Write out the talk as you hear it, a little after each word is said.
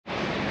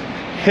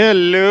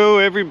Hello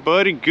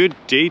everybody, good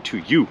day to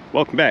you.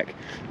 Welcome back.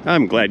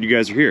 I'm glad you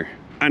guys are here.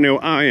 I know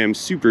I am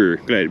super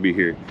glad to be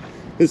here.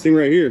 This thing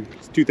right here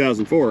is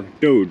 2004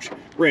 Dodge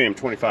Ram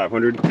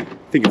 2500. I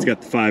think it's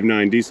got the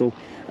 5.9 diesel.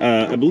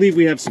 I believe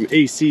we have some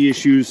AC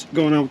issues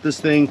going on with this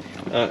thing.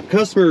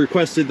 Customer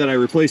requested that I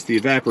replace the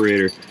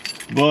evaporator,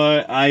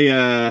 but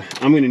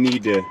I'm gonna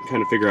need to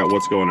kind of figure out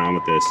what's going on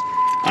with this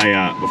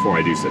before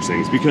I do such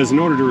things, because in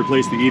order to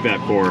replace the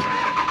evap core,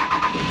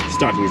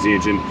 starting the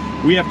engine,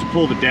 we have to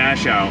pull the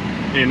dash out,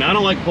 and I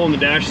don't like pulling the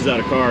dashes out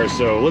of cars,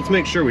 so let's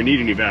make sure we need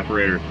an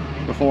evaporator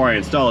before I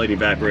install an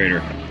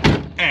evaporator.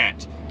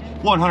 At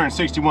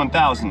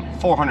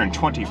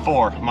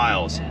 161,424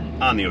 miles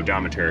on the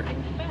odometer.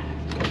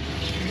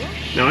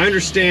 Now I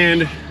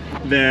understand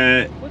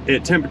that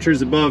at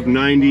temperatures above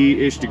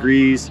 90-ish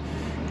degrees,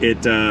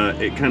 it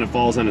kind of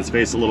falls on its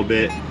face a little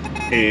bit,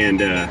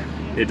 and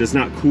it does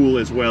not cool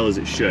as well as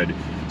it should.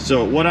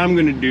 So what I'm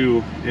gonna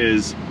do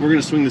is we're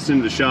gonna swing this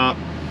into the shop.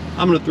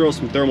 I'm gonna throw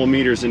some thermal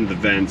meters into the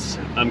vents.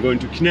 I'm going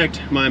to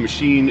connect my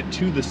machine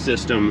to the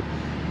system,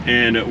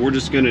 and we're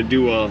just gonna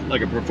do a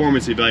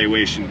performance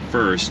evaluation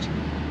first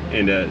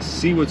and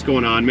see what's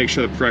going on, make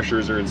sure the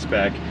pressures are in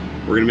spec.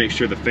 We're gonna make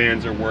sure the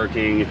fans are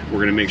working.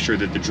 We're gonna make sure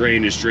that the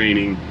drain is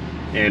draining,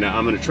 and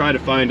I'm gonna try to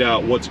find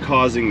out what's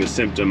causing the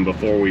symptom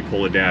before we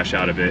pull a dash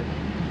out of it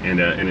and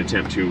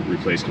attempt to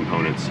replace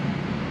components.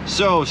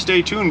 So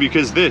stay tuned,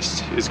 because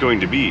this is going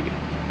to be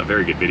a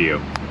very good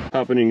video.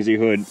 Opening the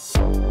hood.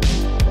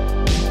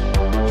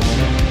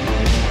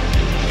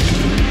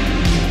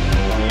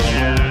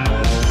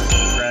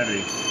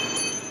 Gravity.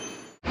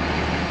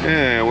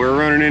 Yeah, we're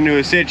running into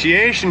a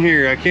situation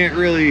here. I can't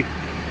really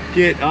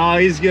get, oh,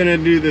 he's gonna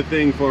do the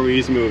thing for me.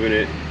 He's moving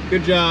it.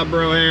 Good job,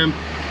 Broham.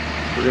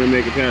 We're gonna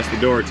make it past the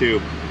door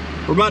too.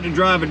 We're about to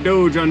drive a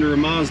Dodge under a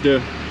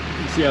Mazda.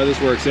 Let's see how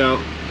this works out.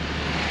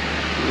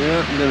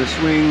 Yep, I'm gonna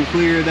swing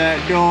clear that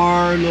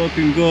door,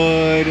 looking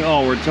good.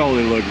 Oh, we're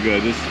totally looking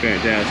good. This is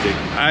fantastic.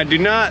 I do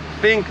not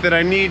think that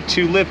I need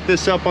to lift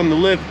this up on the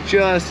lift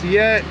just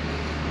yet.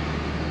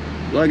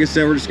 Like I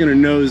said, we're just gonna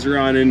nose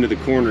around into the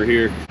corner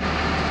here.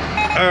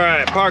 All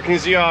right, parking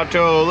the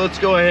auto. Let's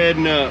go ahead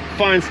and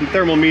find some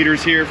thermal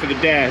meters here for the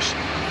dash,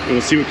 and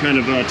we'll see what kind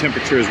of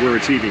temperatures we're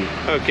achieving.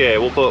 Okay,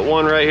 we'll put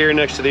one right here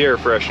next to the air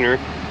freshener,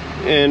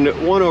 and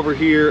one over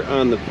here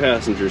on the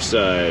passenger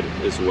side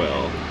as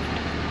well.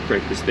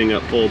 Crank this thing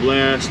up full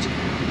blast.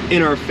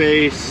 In our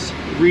face,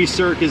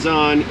 recirc is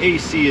on,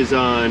 AC is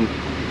on,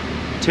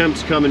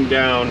 temps coming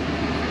down.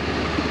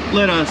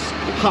 Let us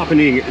hop in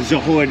the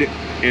hood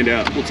and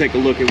we'll take a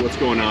look at what's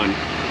going on.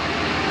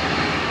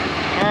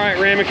 All right,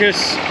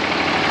 Ramicus,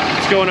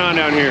 what's going on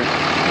down here?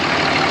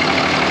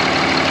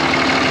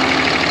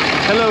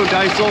 Hello,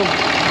 Diesel, 24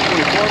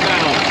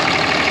 valves.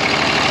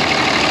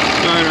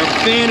 All right, our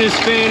fan is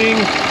fanning.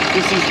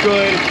 This is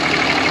good.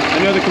 I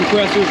know the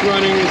compressor's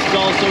running. This is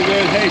also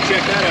good. Hey,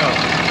 check that out.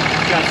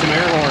 It's got some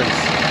air horns.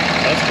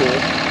 That's cool.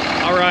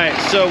 All right,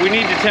 so we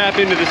need to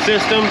tap into the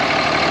system.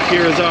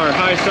 Here is our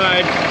high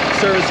side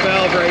service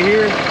valve right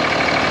here.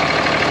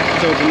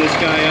 Let's open this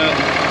guy up.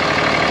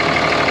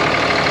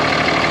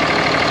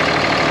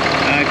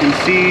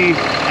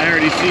 I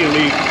already see a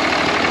leak.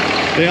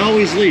 They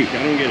always leak.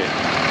 I don't get it.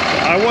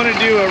 I want to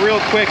do a real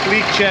quick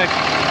leak check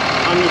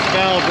on this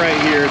valve right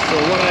here. So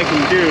what I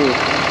can do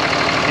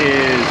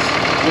is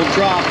we'll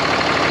drop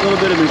a little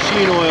bit of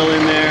machine oil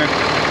in there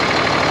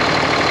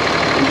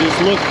and just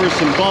look for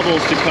some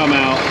bubbles to come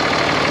out.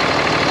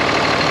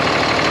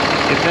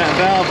 If that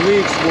valve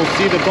leaks, we'll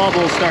see the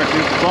bubbles start to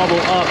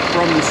bubble up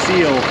from the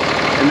seal,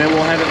 and then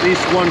we'll have at least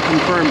one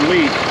confirmed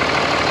leak.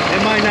 It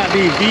might not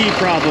be the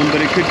problem,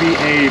 but it could be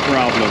a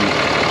problem.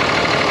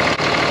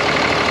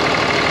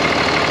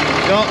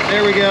 Oh,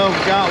 there we go,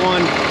 got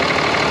one.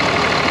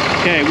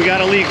 Okay, we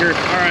got a leaker.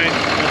 All right,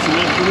 that's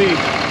enough for me.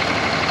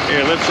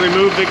 Here, let's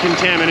remove the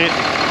contaminant.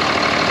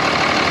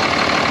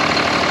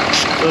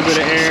 A little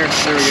bit of air,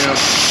 there we go.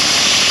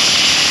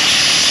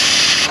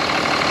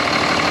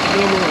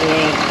 No more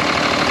oil.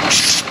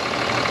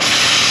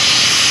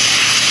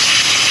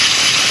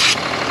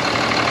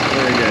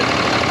 Very good.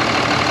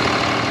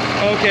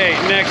 Okay,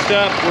 next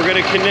up, we're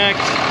gonna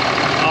connect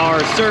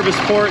our service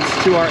ports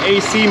to our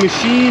AC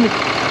machine.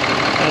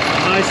 That's the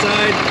high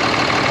side.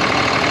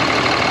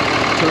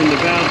 Turn the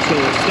valve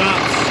till it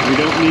stops. We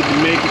don't need to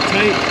make it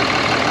tight.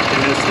 It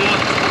has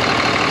stopped.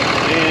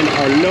 And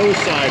our low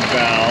side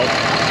valve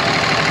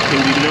can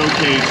be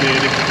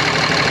located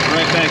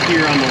right back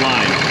here on the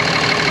line.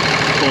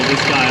 Pull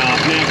this guy off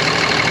next.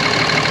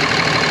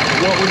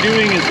 What we're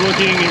doing is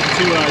looking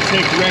to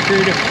take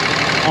record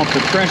of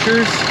the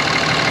pressures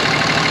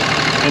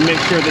and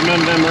make sure that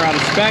none of them are out of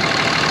spec.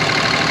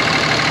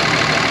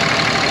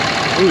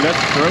 Ooh,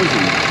 that's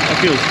frozen. That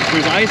feels,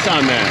 there's ice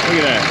on that. Look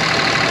at that.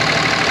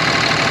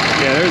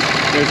 Yeah,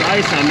 there's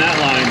ice on that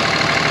line.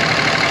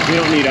 We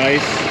don't need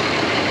ice.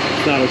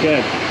 It's not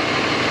okay.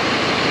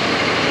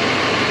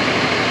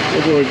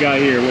 Look what we've got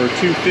here. We're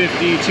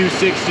 250,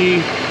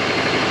 260,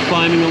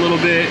 climbing a little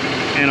bit,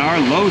 and our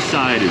low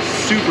side is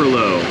super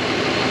low.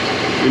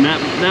 And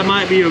that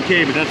might be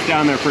okay, but that's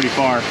down there pretty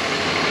far.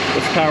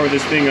 Let's power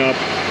this thing up.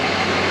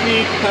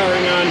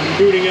 Powering on,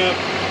 booting up.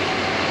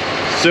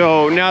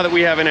 So now that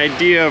we have an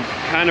idea of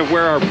kind of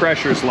where our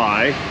pressures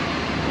lie,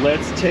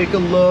 let's take a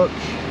look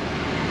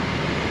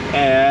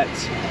at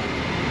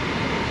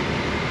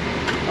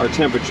our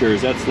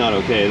temperatures. That's not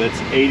okay. That's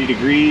 80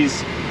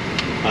 degrees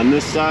on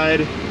this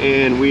side,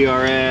 and we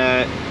are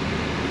at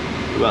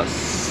about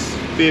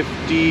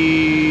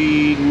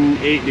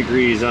 58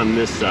 degrees on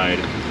this side.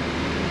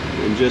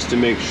 And just to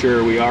make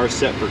sure we are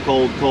set for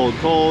cold, cold,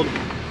 cold.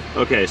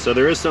 Okay, so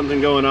there is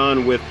something going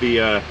on with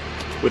the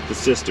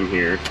system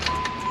here.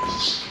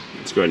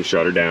 Let's go ahead and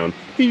shut her down.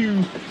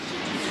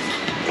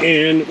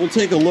 And we'll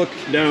take a look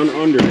down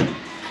under it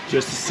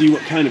just to see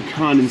what kind of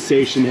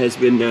condensation has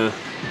been,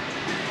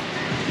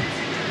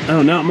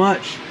 oh, not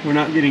much. We're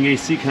not getting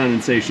AC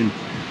condensation.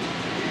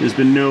 There's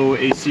been no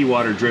AC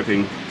water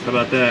dripping. How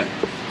about that?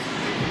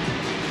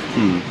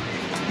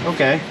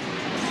 Okay.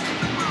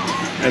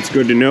 That's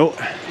good to know.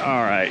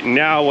 All right,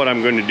 now what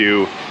I'm going to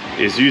do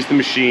is use the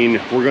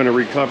machine. We're going to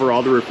recover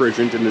all the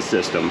refrigerant in the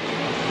system.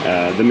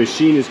 The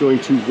machine is going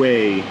to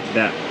weigh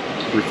that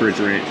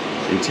refrigerant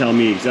and tell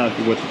me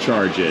exactly what the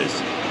charge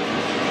is.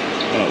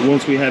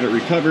 Once we have it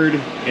recovered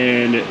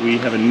and we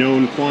have a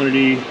known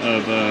quantity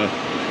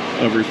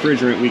of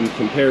refrigerant, we can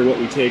compare what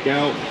we take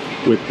out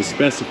with the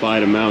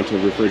specified amount of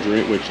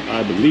refrigerant, which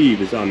I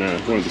believe is on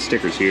one of the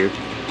stickers here.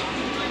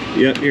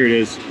 Yep, here it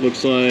is.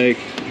 Looks like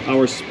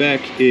our spec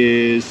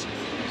is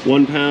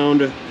 1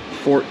 pound,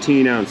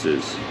 14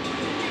 ounces.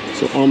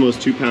 So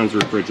almost 2 pounds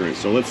of refrigerant.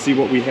 So let's see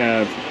what we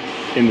have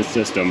in the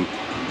system,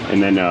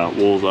 and then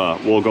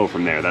we'll go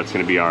from there. That's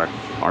going to be our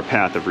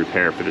path of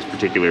repair for this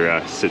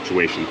particular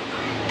situation.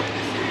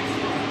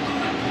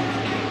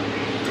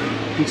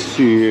 Let's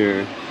see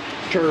here.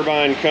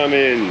 Turbine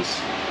Cummins.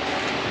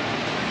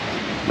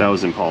 That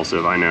was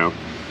impulsive, I know.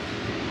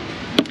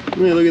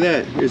 Yeah, look at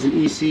that. There's an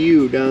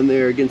ECU down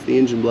there against the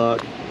engine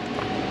block.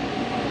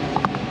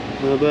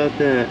 How about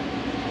that?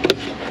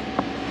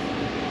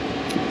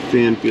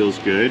 Fan feels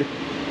good.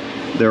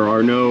 There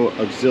are no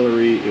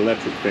auxiliary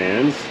electric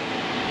fans.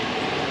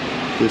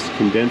 This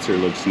condenser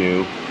looks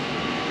new,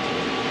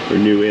 or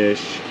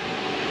new-ish.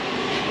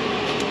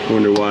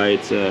 Wonder why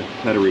it's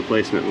had a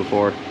replacement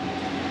before.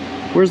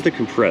 Where's the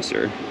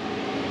compressor?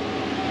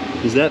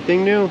 Is that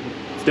thing new?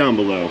 It's down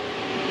below.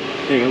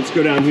 Hang on, let's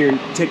go down here and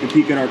take a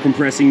peek at our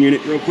compressing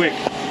unit real quick.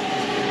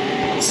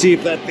 See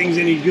if that thing's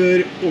any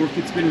good or if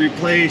it's been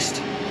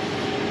replaced.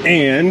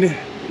 And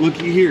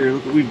looky here,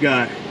 look what we've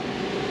got.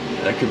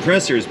 That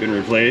compressor has been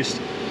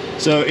replaced.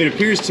 So it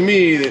appears to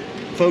me that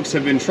folks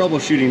have been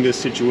troubleshooting this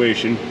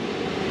situation,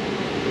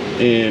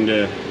 and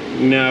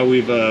now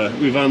we've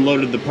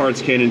unloaded the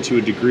parts can to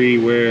a degree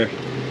where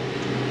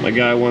my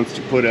guy wants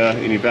to put an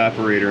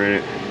evaporator in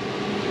it.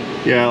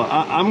 Yeah,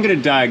 I'm gonna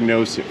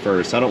diagnose it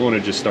first. I don't want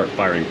to just start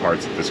firing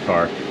parts at this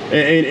car.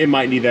 It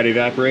might need that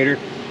evaporator,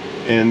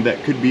 and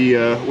that could be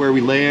where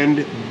we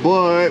land,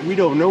 but we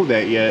don't know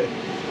that yet.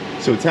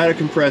 So it's had a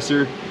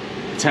compressor,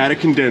 it's had a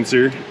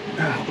condenser.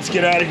 Let's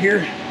get out of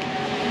here.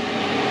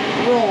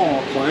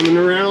 Oh, climbing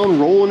around,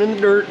 rolling in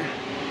the dirt.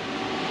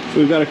 So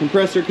we've got a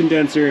compressor,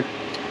 condenser.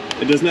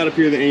 It does not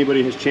appear that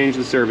anybody has changed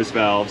the service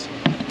valves.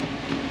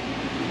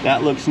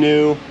 That looks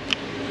new.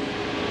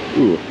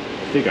 Ooh,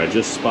 I think I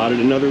just spotted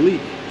another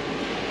leak.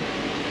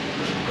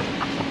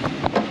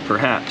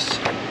 Perhaps.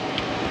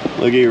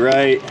 Looky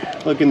right,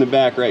 look in the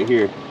back right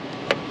here.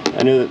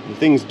 I know that the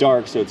thing's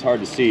dark, so it's hard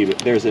to see, but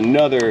there's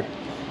another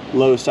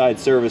low side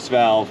service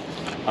valve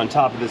on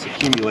top of this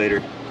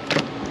accumulator.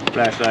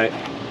 Flashlight.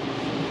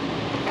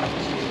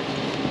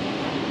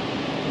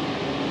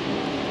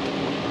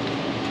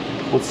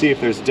 Let's see if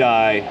there's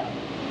dye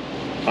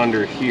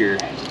under here.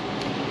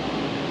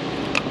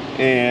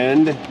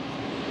 And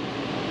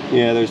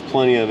yeah, there's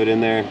plenty of it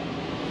in there.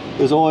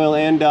 There's oil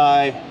and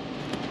dye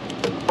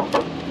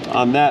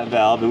on that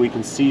valve, and we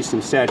can see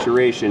some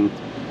saturation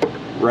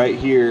right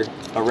here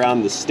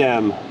around the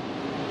stem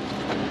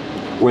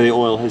where the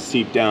oil has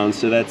seeped down.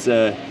 So that's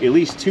at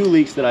least 2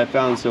 leaks that I've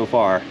found so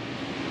far.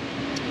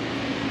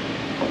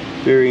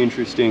 Very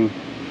interesting.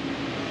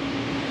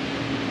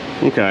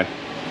 Okay.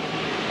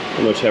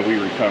 How much have we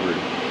recovered?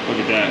 Look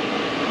at that.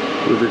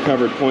 We've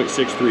recovered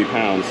 0.63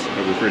 pounds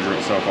of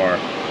refrigerant so far.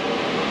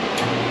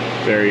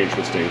 Very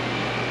interesting.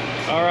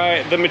 All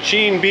right, the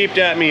machine beeped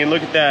at me, and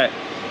look at that.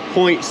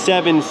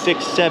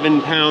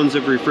 0.767 pounds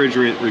of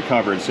refrigerant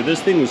recovered. So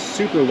this thing was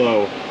super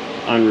low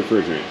on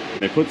refrigerant.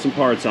 They put some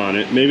parts on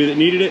it. Maybe they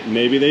needed it,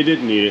 maybe they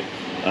didn't need it.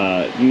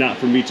 Not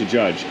for me to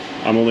judge.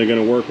 I'm only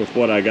gonna work with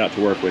what I got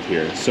to work with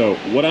here. So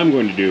what I'm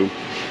going to do,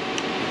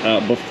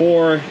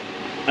 before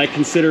I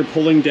consider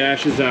pulling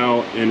dashes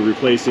out and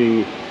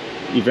replacing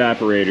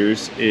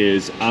evaporators,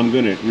 is I'm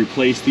gonna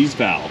replace these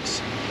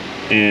valves.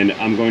 And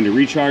I'm going to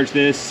recharge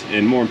this,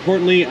 and more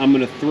importantly, I'm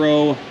gonna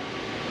throw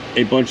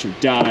a bunch of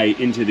dye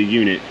into the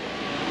unit.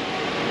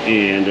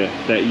 And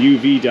that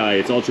UV dye,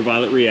 it's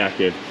ultraviolet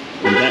reactive,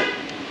 and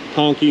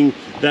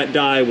that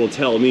dye will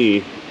tell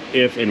me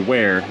if and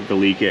where the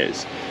leak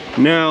is.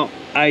 Now,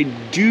 I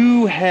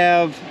do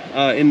have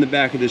in the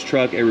back of this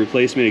truck a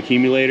replacement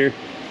accumulator.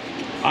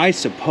 I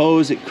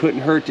suppose it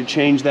couldn't hurt to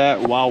change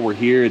that while we're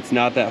here. It's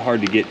not that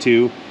hard to get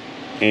to,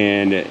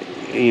 and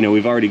you know,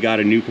 we've already got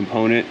a new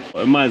component.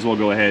 I might as well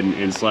go ahead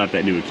and slap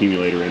that new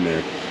accumulator in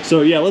there.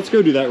 So yeah, let's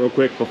go do that real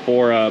quick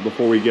before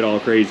we get all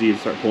crazy and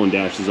start pulling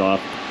dashes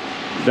off.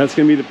 That's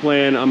gonna be the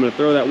plan. I'm gonna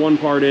throw that one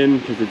part in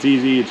because it's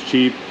easy, it's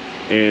cheap,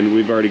 and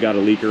we've already got a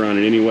leaker on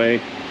it anyway.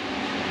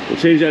 We'll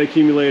change that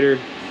accumulator.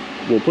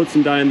 We'll put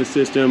some dye in the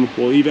system.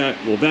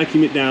 We'll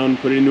vacuum it down,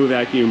 put it into a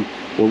vacuum.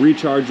 We'll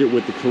recharge it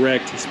with the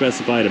correct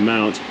specified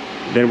amount.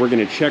 Then we're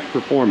gonna check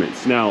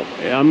performance. Now,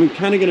 I'm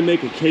kind of gonna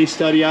make a case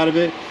study out of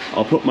it.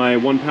 I'll put my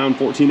 1 pound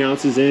 14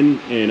 ounces in,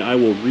 and I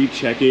will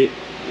recheck it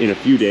in a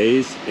few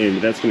days,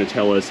 and that's gonna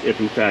tell us if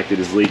in fact it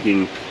is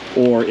leaking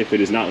or if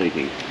it is not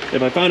leaking.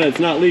 If I find out it's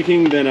not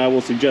leaking, then I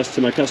will suggest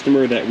to my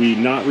customer that we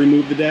not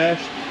remove the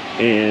dash,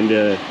 and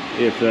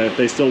if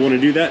they still want to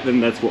do that, then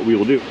that's what we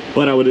will do.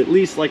 But I would at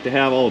least like to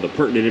have all of the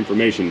pertinent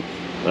information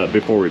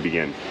before we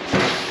begin.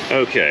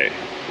 Okay,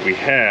 we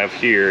have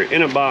here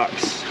in a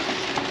box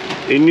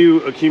a new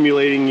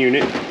accumulating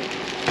unit.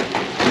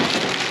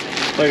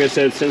 Like I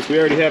said, since we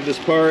already have this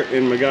part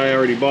and my guy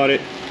already bought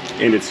it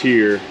and it's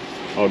here,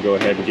 I'll go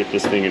ahead and get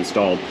this thing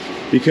installed.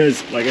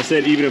 Because, like I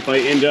said, even if I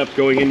end up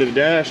going into the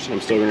dash, I'm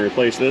still gonna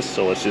replace this,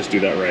 so let's just do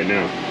that right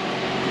now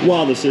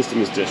while the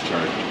system is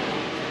discharged.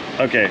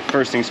 Okay,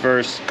 first things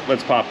first,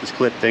 let's pop this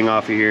clip thing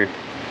off of here.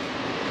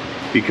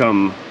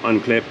 Become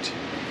unclipped.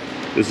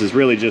 This is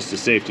really just a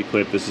safety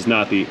clip. This is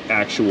not the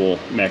actual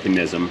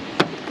mechanism.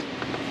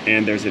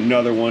 And there's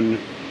another one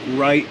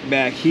right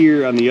back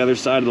here on the other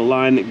side of the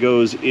line that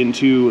goes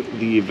into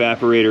the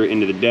evaporator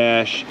into the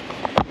dash.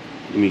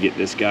 Let me get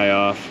this guy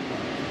off.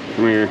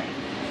 Come here.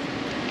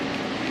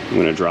 I'm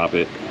gonna drop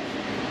it.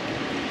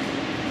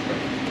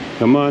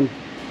 Come on,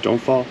 don't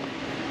fall.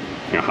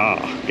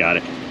 Aha, got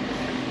it.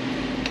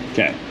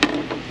 Okay.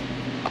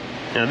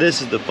 Now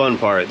this is the fun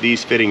part,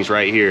 these fittings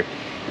right here.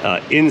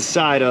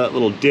 Inside a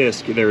little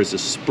disc, there is a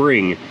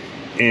spring,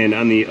 and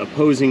on the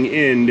opposing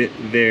end,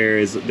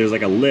 there's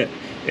like a lip,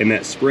 and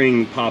that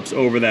spring pops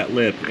over that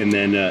lip, and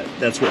then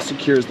that's what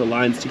secures the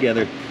lines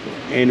together.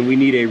 And we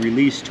need a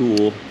release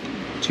tool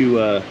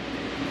to,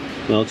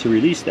 well, to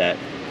release that.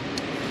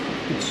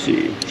 Let's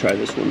see, try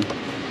this one.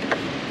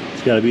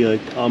 It's gotta be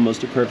like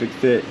almost a perfect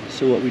fit.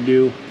 So what we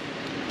do,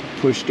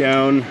 push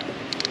down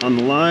on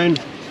the line,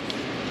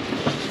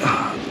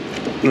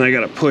 and I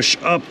gotta push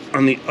up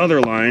on the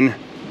other line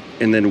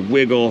and then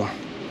wiggle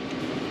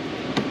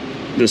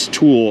this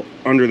tool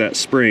under that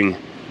spring.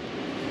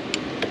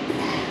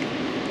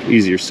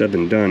 Easier said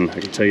than done, I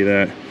can tell you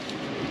that.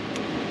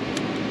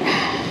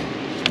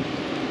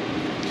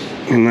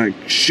 And I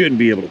should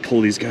be able to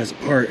pull these guys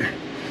apart.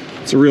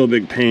 It's a real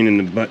big pain in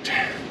the butt,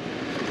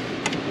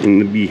 in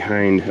the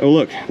behind. Oh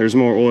look, there's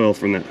more oil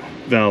from that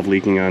valve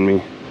leaking on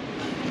me.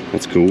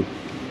 That's cool.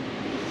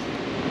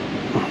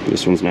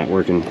 This one's not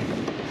working.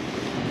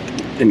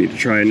 I need to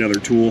try another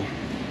tool.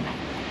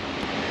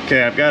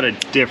 Okay, I've got a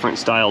different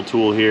style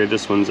tool here.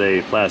 This one's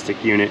a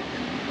plastic unit.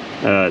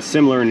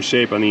 Similar in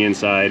shape on the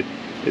inside.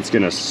 It's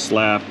gonna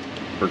slap,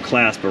 or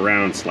clasp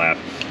around, slap.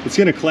 It's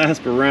gonna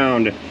clasp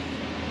around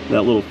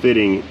that little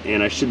fitting,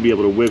 and I should be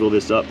able to wiggle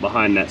this up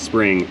behind that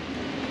spring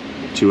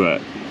to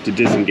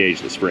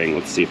disengage the spring.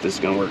 Let's see if this is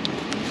gonna work.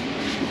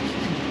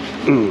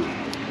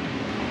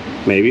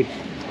 Maybe.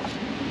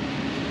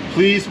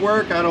 Please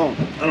work. I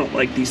don't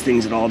like these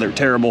things at all. They're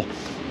terrible.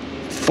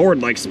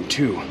 Ford likes them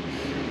too.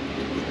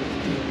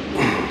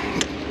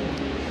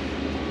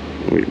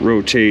 We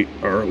rotate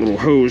our little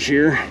hose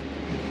here.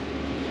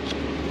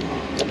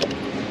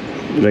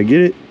 Did I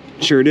get it?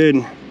 Sure did.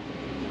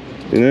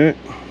 Do that.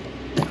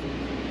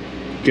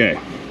 Okay,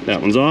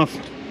 that one's off.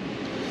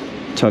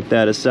 Tuck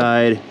that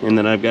aside, and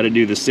then I've got to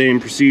do the same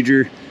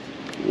procedure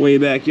way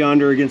back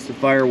yonder against the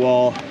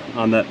firewall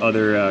on that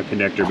other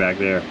connector back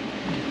there.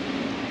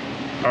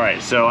 All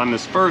right, so on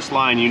this first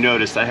line, you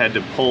noticed I had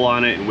to pull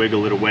on it and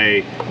wiggle it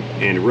away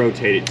and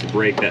rotate it to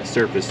break that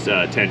surface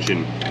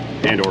tension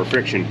and or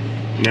friction.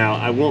 Now,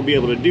 I won't be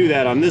able to do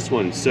that on this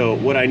one, so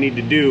what I need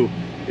to do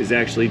is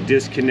actually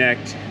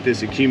disconnect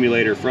this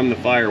accumulator from the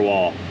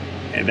firewall,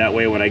 and that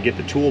way when I get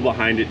the tool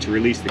behind it to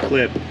release the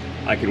clip,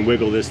 I can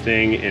wiggle this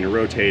thing and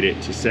rotate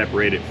it to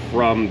separate it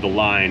from the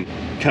line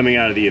coming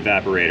out of the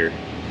evaporator.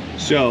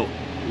 So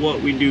what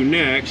we do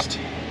next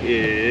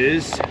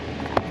is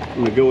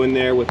I'm gonna go in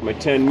there with my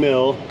 10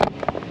 mil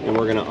and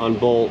we're gonna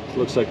unbolt.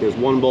 Looks like there's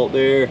one bolt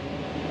there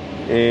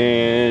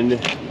and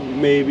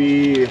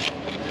maybe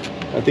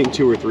I think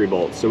 2 or 3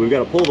 bolts. So we've got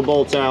to pull the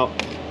bolts out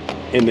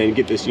and then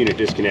get this unit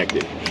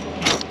disconnected.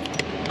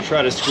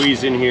 Try to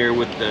squeeze in here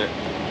with the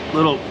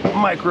little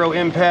micro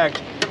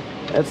impact.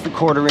 That's the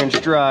 1/4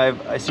 inch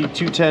drive. I see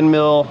 2 10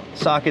 mil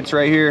sockets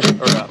right here,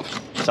 or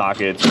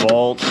sockets,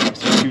 bolts. I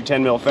see 2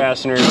 10 mil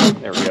fasteners.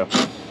 There we go.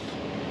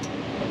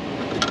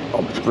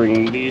 I'll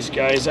bring these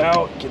guys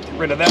out, get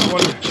rid of that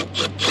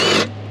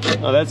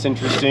one. Oh, that's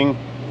interesting.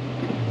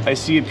 I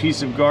see a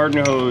piece of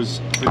garden hose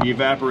for the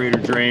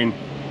evaporator drain.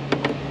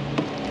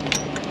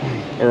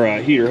 or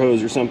a heater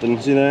hose or something.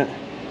 See that?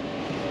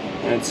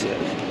 That's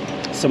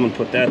someone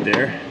put that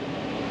there.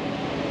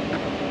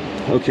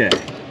 Okay,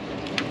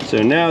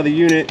 so now the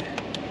unit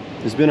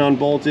has been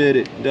unbolted.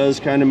 It does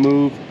kind of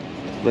move.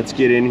 Let's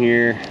get in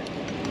here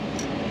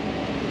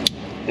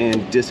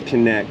and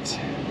disconnect.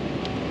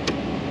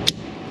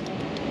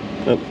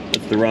 Oh,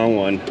 that's the wrong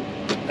one.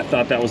 I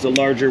thought that was a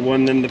larger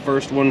one than the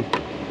first one.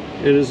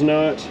 It is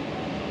not.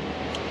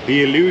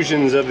 The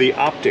illusions of the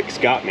optics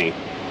got me.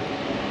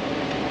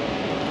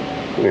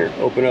 Here,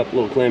 open up a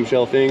little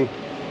clamshell thing.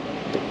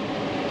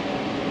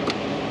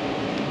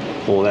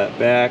 Pull that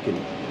back and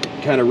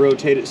kind of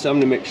rotate it some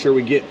to make sure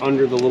we get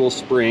under the little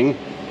spring.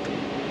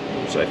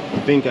 So I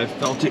think I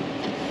felt it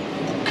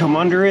come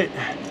under it.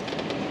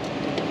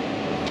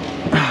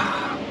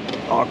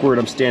 Awkward,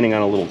 I'm standing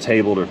on a little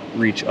table to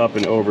reach up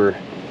and over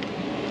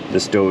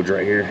this Doge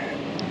right here.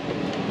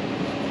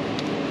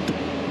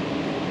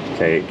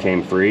 Okay, it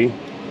came free.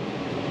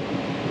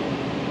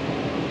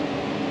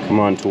 Come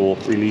on, tool,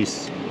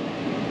 release.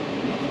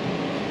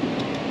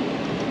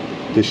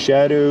 The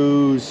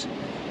shadows.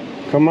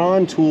 Come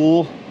on,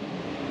 tool.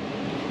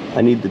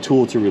 I need the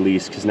tool to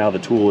release because now the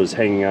tool is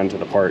hanging onto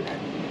the part.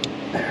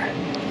 There,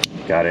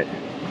 got it.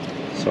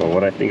 So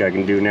what I think I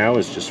can do now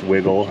is just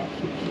wiggle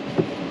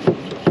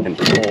and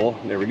pull.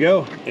 There we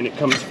go, and it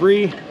comes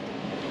free.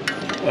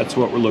 That's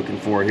what we're looking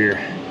for here.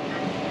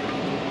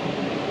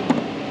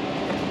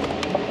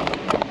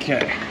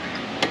 Okay,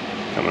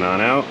 coming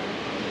on out.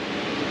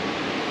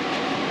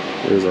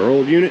 There's our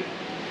old unit.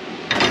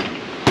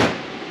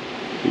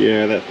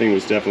 Yeah, that thing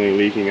was definitely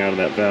leaking out of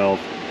that valve.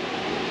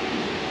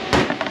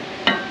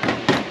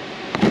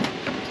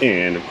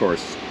 And of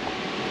course,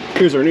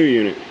 here's our new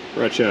unit.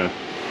 Gotcha.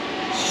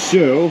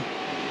 So,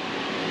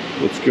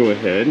 let's go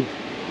ahead,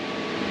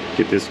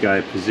 get this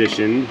guy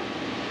positioned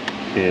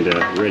and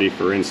ready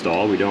for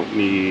install. We don't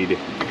need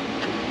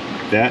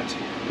that.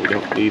 We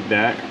don't need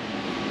that.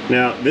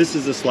 Now, this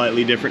is a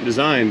slightly different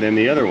design than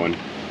the other one.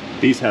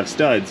 These have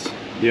studs.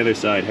 The other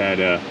side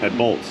had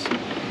bolts.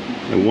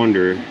 I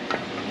wonder,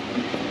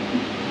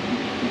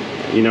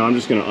 you know, I'm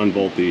just gonna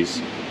unbolt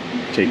these,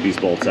 take these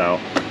bolts out.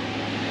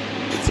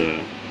 It's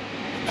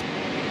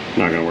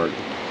not gonna work.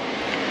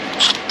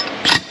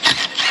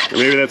 Or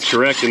maybe that's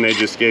correct and they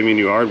just gave me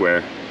new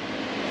hardware.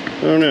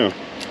 I don't know.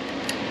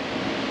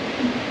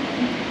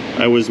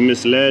 I was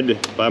misled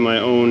by my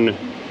own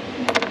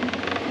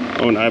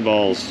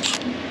eyeballs.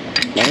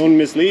 My own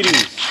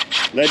misleadings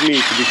led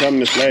me to become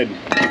misled.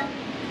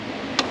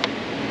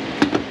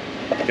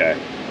 Okay.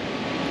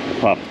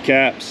 Pop the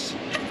caps,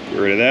 get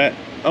rid of that.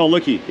 Oh,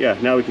 looky, yeah,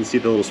 now we can see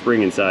the little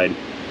spring inside.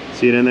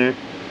 See it in there?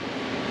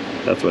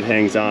 That's what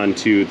hangs on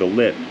to the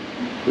lip,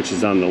 which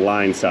is on the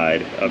line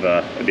side of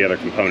the other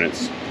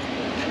components.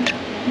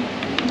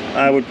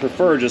 I would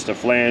prefer just a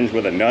flange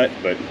with a nut,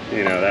 but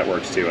you know, that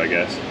works too, I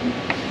guess.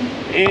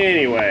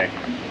 Anyway,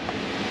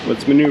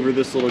 let's maneuver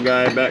this little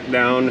guy back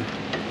down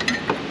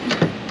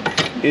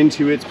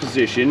into its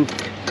position.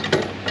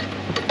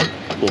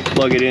 We'll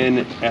plug it in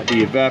at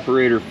the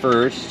evaporator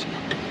first.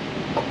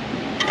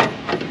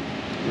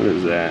 What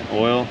is that?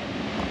 Oil?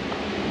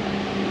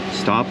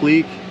 Stop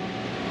leak?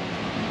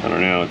 I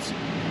don't know, it's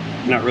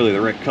not really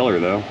the right color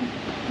though.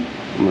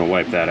 I'm gonna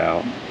wipe that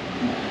out.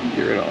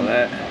 Get rid of all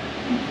that.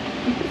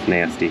 It's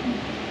nasty.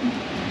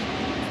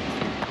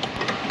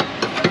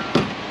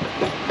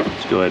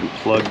 Let's go ahead and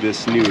plug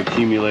this new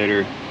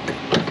accumulator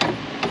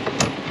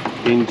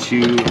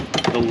into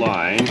the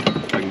line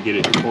if I can get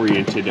it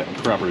oriented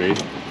properly.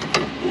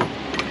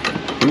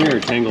 Come here,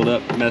 tangled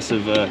up mess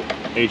of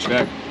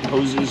HVAC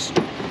hoses.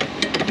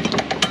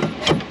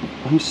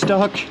 I'm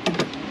stuck.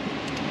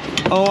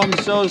 Oh, I'm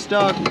so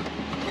stuck.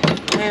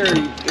 There,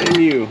 and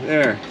you,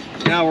 there.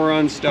 Now we're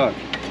unstuck.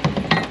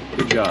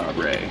 Good job,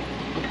 Ray.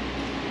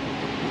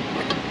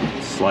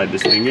 Slide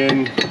this thing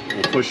in.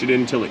 We'll push it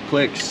in until it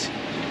clicks,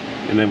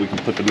 and then we can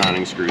put the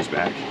mounting screws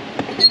back.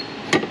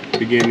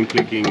 Begin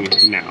clicking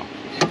now.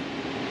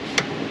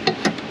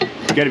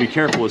 You gotta be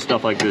careful with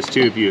stuff like this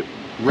too. If you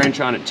wrench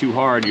on it too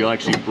hard, you'll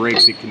actually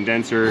break the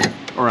condenser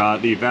or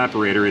the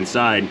evaporator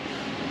inside,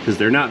 because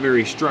they're not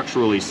very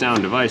structurally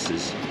sound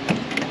devices,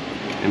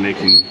 and they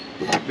can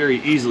very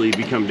easily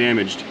become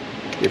damaged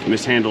if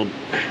mishandled.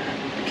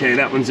 Okay,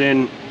 that one's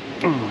in.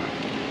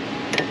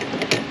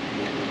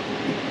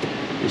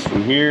 Just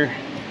from here,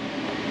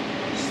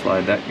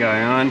 slide that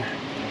guy on,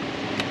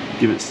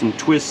 give it some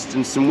twists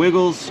and some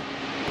wiggles.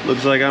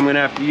 Looks like I'm gonna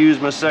have to use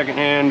my second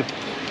hand.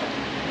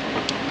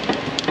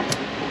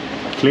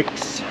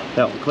 Clicks,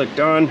 that one clicked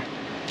on.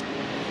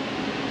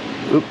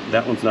 Oop,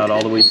 that one's not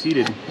all the way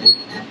seated.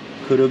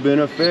 Could have been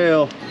a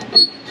fail.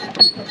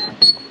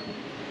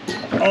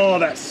 Oh,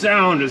 that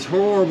sound is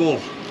horrible.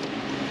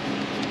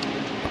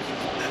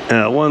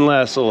 One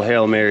last little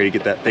Hail Mary to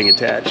get that thing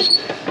attached.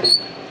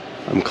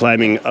 I'm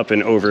climbing up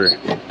and over.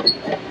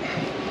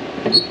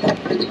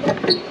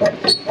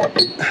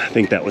 I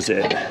think that was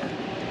it.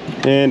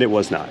 And it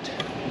was not.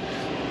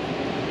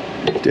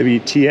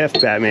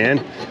 WTF, Batman.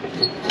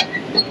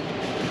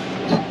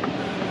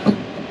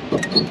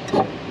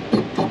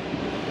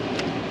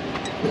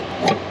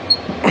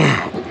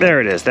 There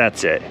it is,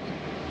 that's it.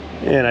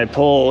 And I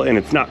pull and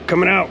it's not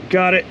coming out.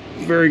 Got it,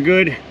 very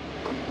good.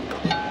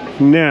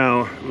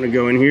 Now, I'm gonna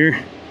go in here,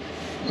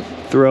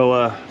 throw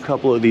a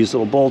couple of these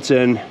little bolts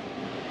in,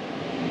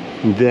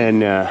 and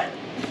then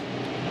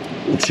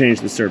we'll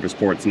change the surface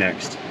ports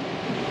next.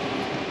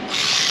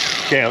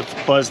 Okay,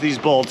 let's buzz these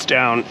bolts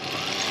down.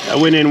 I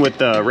went in with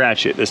the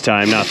ratchet this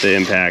time, not the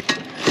impact.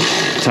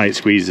 Tight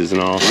squeezes and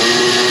all.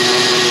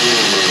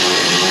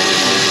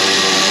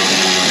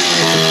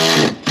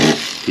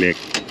 Click.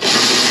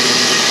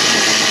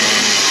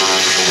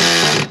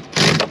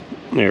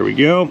 There we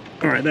go.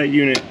 All right, that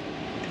unit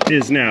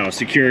is now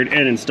secured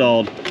and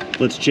installed.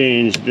 Let's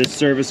change this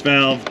service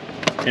valve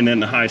and then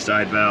the high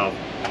side valve.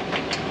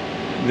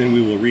 Then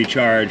we will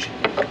recharge,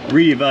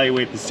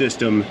 reevaluate the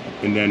system,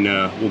 and then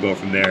we'll go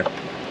from there.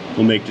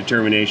 We'll make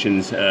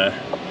determinations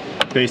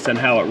based on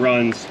how it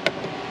runs,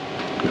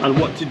 on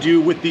what to do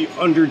with the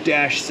under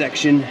dash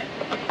section.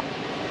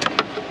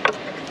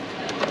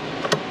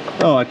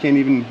 Oh, I can't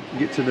even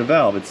get to the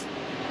valve. It's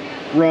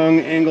wrong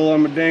angle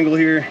on my dangle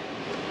here.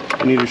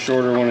 I need a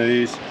shorter one of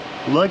these.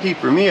 Lucky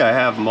for me, I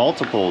have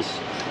multiples.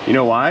 You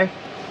know why?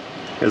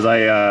 Because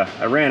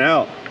I ran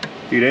out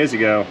a few days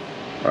ago,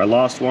 or I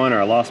lost one, or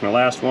I lost my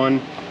last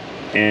one,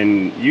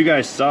 and you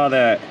guys saw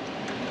that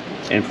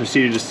and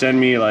proceeded to send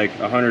me like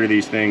 100 of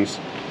these things,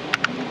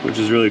 which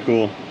is really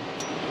cool.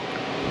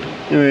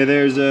 Anyway,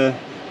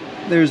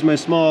 there's my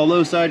small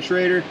low side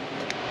Schrader,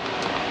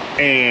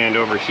 and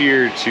over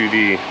here to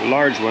the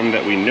large one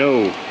that we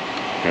know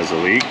has a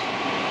leak.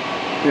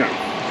 Yeah,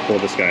 let's pull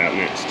this guy out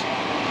next.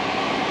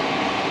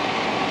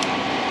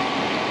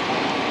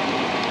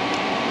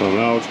 Come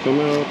out, come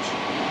out.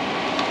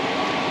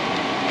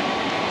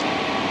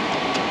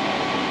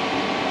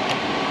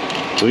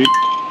 Leak.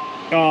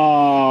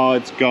 Oh,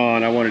 it's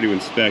gone. I wanted to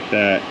inspect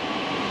that.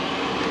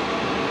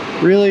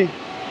 Really?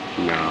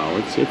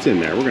 No, it's in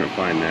there. We're gonna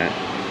find that.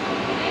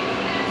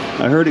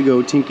 I heard it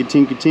go tinka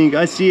tinka tink.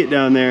 I see it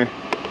down there.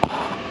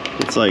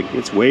 It's like,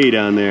 it's way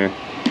down there.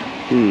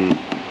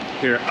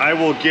 Here, I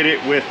will get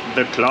it with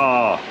the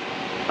claw.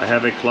 I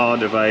have a claw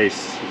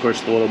device. You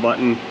push the little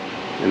button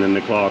and then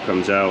the claw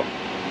comes out.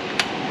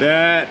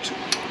 That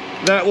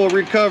will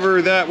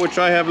recover that which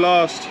I have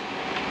lost.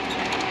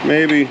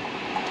 Maybe.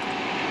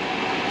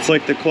 It's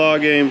like the claw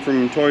game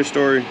from Toy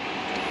Story.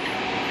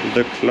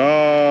 The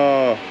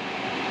claw.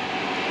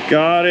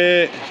 Got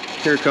it.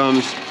 Here it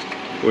comes.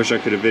 Wish I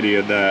could have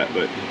videoed that,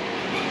 but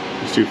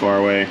it's too far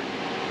away.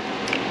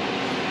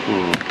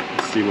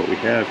 Let's see what we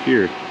have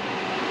here.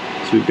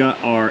 So we've got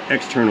our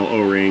external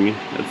O-ring.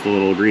 That's the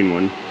little green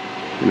one.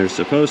 And there's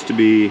supposed to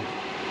be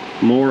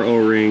more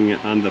O-ring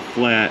on the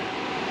flat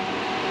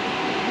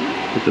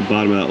at the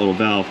bottom of that little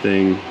valve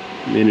thing.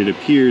 And it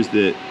appears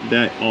that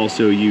that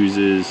also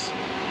uses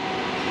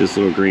this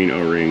little green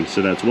O-ring.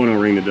 So that's one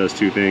O-ring that does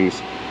two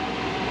things.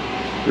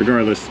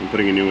 Regardless, I'm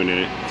putting a new one in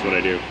it. That's what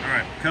I do. All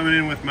right, coming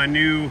in with my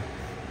new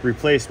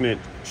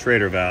replacement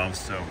Schrader valves.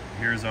 So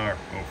here's our,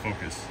 oh,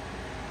 focus.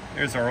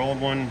 Here's our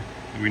old one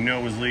that we know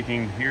was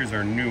leaking. Here's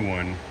our new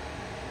one.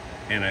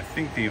 And I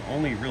think the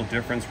only real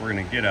difference we're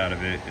gonna get out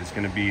of it is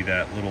gonna be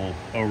that little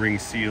O-ring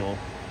seal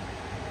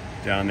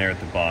down there at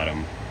the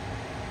bottom.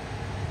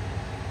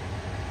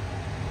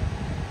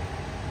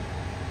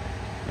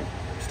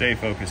 Stay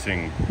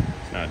focusing.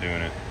 It's not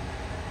doing it.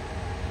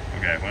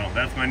 Okay, well,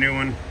 that's my new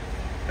one.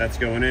 That's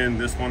going in.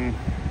 This one,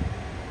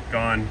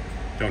 gone.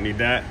 Don't need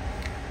that.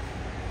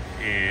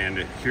 And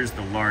here's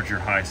the larger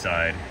high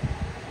side.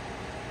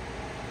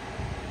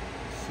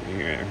 See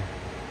here.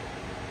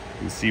 You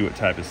can see what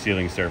type of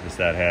sealing surface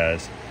that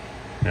has.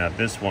 Now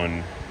this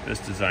one, this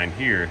design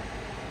here,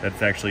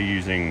 that's actually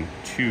using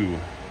two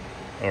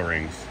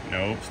O-rings.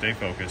 No, stay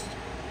focused.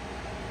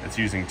 It's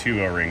using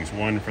two O-rings,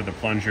 one for the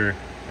plunger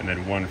and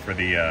then one for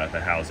the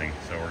housing.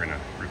 So we're gonna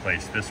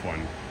replace this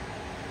one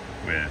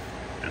with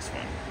this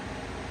one.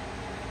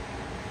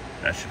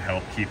 That should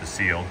help keep a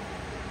seal.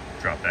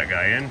 Drop that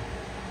guy in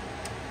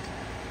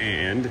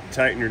and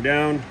tighten her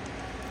down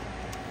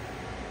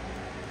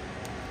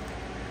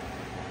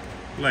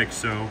like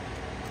so.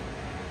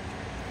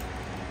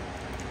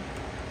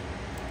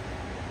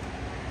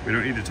 We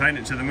don't need to tighten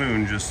it to the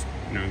moon, just,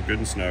 you know, good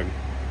and snug.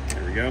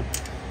 There we go.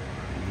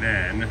 And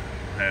then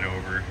head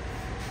over,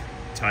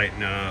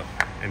 tighten up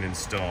and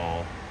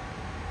install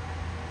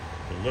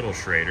the little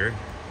Schrader.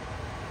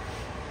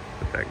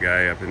 Put that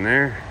guy up in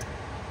there.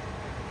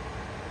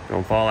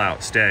 Don't fall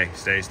out. Stay,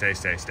 stay, stay,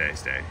 stay, stay,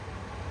 stay.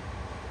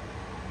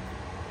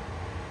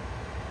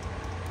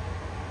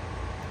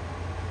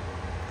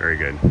 Very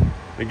good.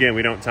 Again,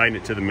 we don't tighten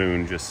it to the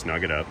moon, just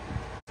snug it up.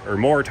 Or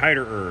more,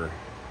 tighter-er.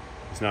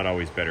 It's not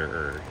always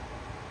better-er.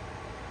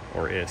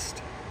 Or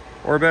ist.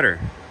 Or better.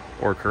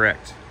 Or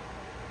correct.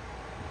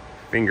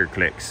 Finger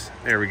clicks.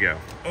 There we go.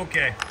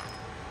 Okay.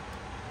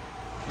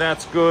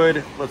 That's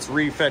good. Let's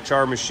refetch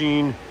our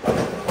machine.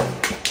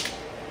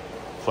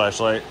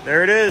 Flashlight.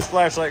 There it is,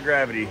 flashlight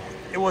gravity.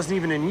 It wasn't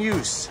even in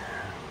use.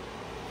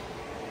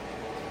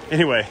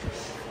 Anyway,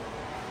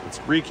 let's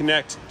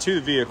reconnect to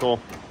the vehicle.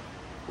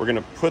 We're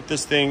gonna put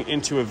this thing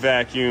into a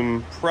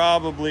vacuum,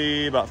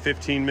 probably about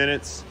 15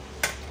 minutes,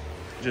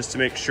 just to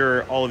make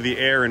sure all of the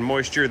air and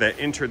moisture that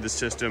entered the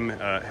system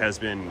has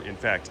been, in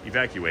fact,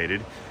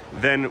 evacuated.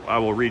 Then I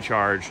will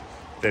recharge,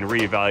 then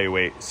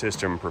reevaluate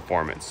system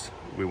performance.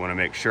 We wanna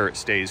make sure it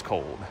stays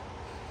cold,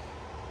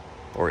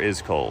 or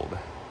is cold.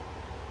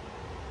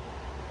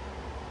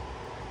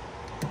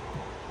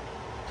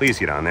 Please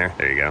get on there,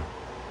 there you go.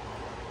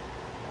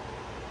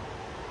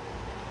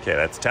 Okay,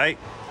 that's tight.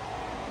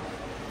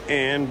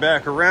 And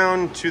back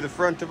around to the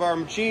front of our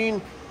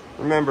machine.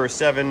 Remember,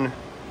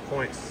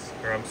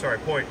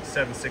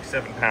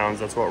 0.767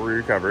 pounds, that's what we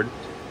recovered.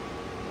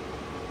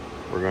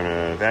 We're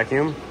gonna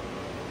vacuum.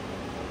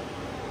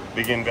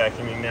 Begin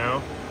vacuuming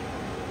now.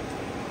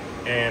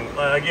 And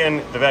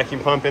again, the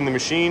vacuum pump in the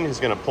machine is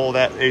gonna pull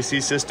that AC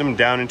system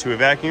down into a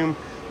vacuum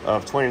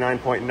of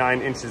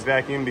 29.9 inches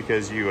vacuum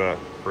because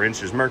per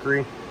inches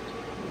mercury.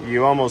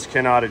 You almost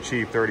cannot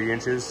achieve 30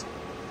 inches.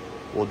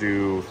 We'll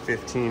do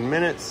 15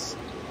 minutes.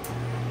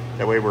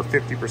 That way we're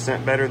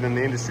 50% better than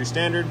the industry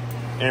standard,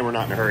 and we're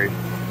not in a hurry.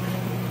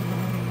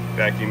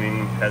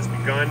 Vacuuming has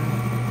begun.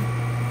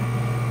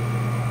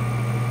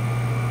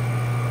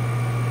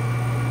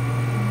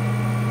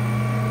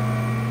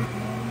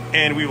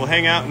 And we will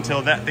hang out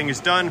until that thing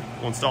is done.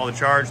 We'll install the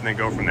charge and then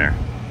go from there.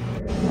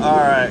 All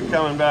right,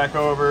 coming back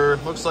over.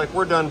 Looks like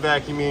we're done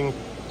vacuuming.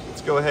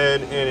 Let's go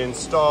ahead and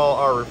install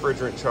our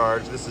refrigerant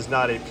charge. This is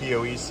not a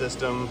POE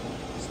system,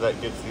 so that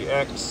gets the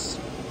X.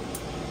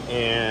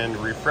 And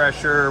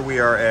refresher, we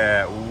are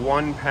at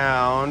 1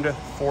 pound,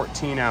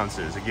 14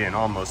 ounces. Again,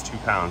 almost 2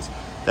 pounds.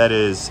 That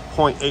is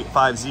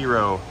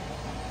 0.850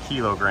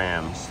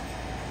 kilograms.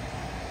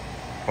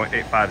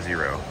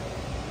 0.850.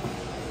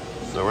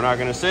 So we're not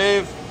gonna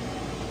save.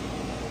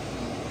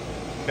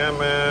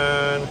 Come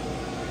on.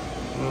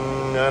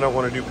 I don't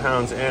want to do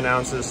pounds and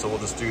ounces, so we'll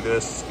just do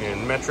this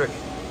in metric.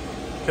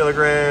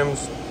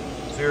 Kilograms,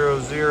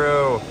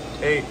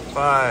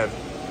 0.085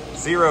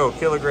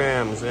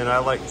 kilograms, and I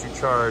like to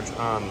charge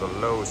on the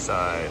low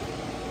side.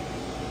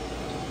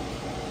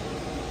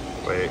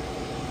 Wait,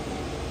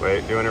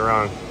 doing it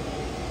wrong.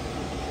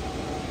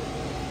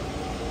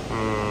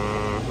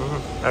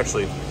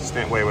 Actually,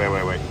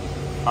 wait.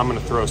 I'm gonna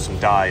throw some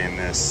dye in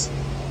this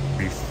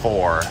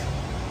before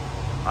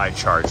I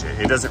charge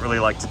it. It doesn't really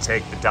like to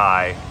take the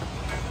dye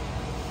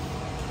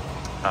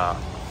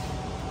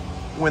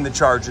when the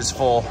charge is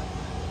full.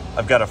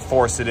 I've got to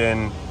force it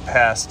in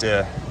past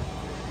the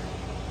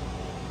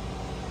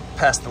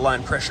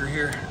line pressure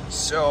here.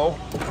 So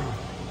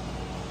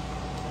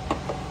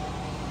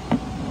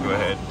go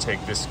ahead and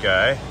take this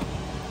guy,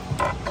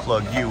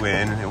 plug you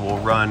in, and we'll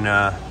run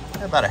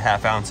about a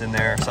 ½ ounce in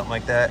there, something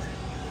like that.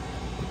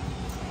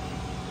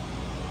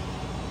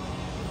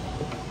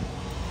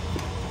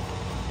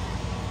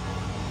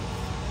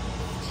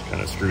 Just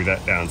kind of screw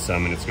that down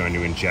some, and it's going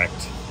to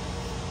inject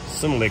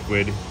some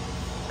liquid.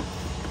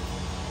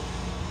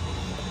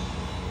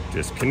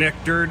 Just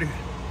connectored,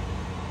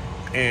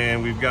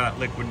 and we've got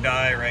liquid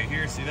dye right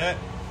here, see that?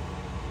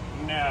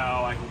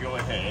 Now I can go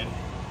ahead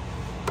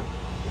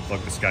and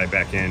plug this guy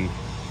back in.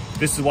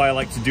 This is why I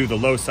like to do the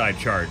low side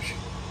charge.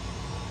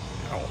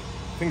 Ow,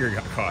 finger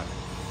got caught.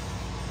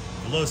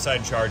 The low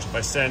side charge, if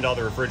I send all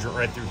the refrigerant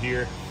right through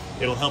here,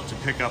 it'll help to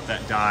pick up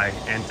that dye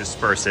and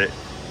disperse it.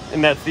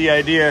 And that's the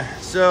idea.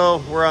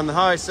 So we're on the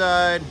high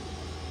side.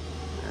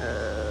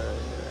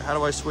 How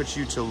do I switch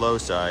you to low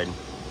side?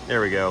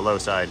 There we go, low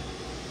side.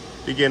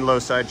 Begin low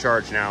side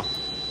charge now.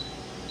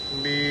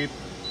 Beep.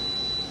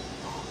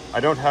 I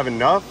don't have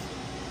enough.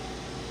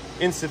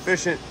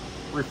 Insufficient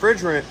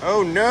refrigerant.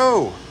 Oh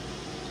no.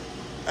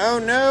 Oh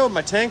no,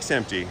 my tank's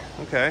empty.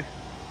 Okay.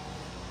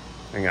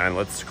 Hang on,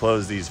 let's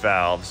close these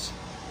valves.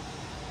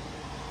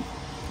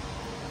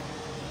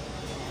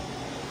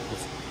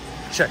 Let's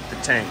check the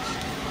tank.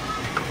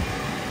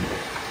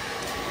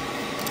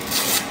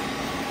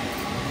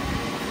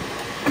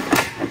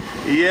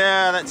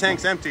 Yeah, that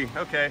tank's empty.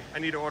 Okay, I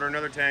need to order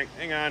another tank.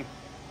 Hang on.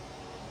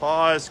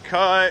 Pause,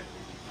 cut,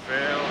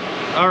 fail.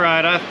 All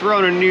right, I've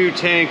thrown a new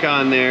tank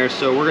on there,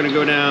 so we're gonna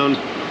go down.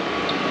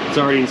 It's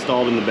already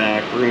installed in the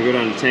back. We're gonna go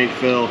down to tank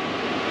fill.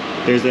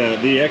 There's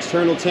the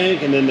external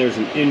tank, and then there's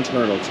an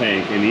internal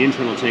tank, and the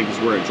internal tank is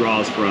where it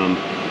draws from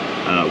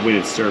when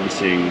it's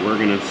servicing. We're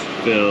gonna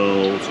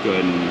fill, let's go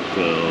ahead and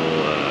fill,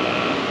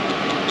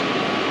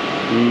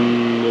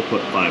 we'll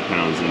put 5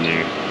 pounds in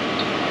there.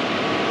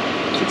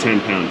 It's a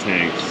 10-pound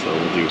tank, so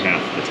we'll do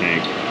half the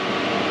tank.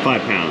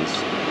 5 pounds.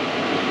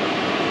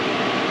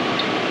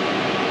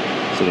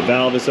 So the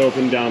valve is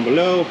open down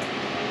below.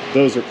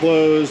 Those are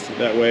closed.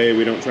 That way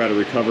we don't try to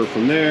recover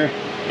from there.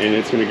 And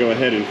it's going to go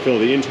ahead and fill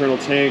the internal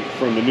tank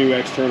from the new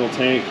external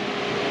tank.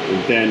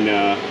 And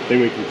then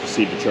we can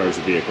proceed to charge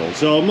the vehicle.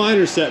 So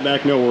minor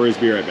setback, no worries,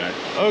 be right back.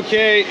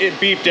 Okay, it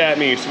beeped at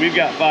me. So we've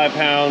got 5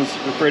 pounds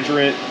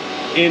refrigerant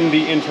in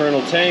the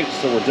internal tank.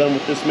 So we're done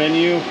with this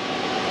menu.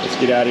 Let's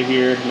get out of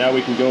here. Now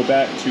we can go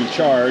back to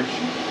charge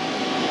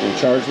and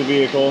charge the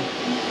vehicle.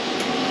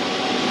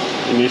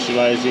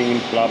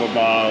 Initializing, blah, blah,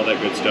 blah, all that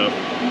good stuff.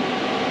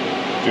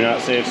 Do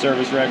not save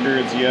service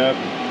records, yep.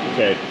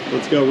 Okay,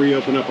 let's go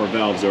reopen up our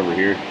valves over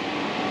here.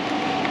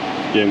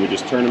 Again, we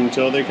just turn them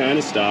until they kind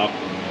of stop.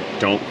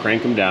 Don't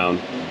crank them down.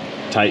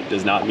 Tight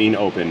does not mean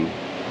open.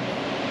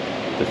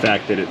 The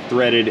fact that it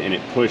threaded and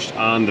it pushed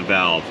on the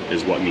valve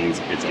is what means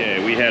it's open.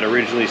 Okay, we had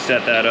originally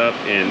set that up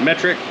in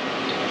metric,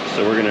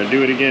 so we're gonna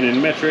do it again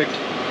in metric.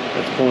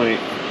 That's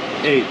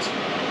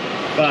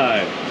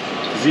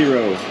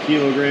 0.850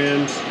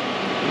 kilograms.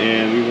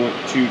 And we want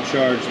to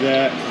charge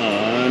that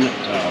on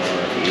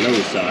our low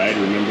side.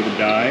 Remember the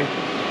die.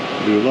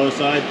 Do low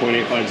side,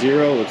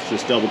 0.850. Let's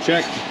just double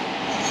check.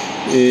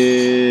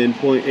 In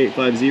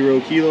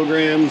 0.850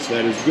 kilograms,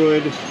 that is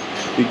good.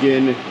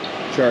 Begin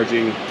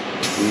charging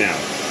now.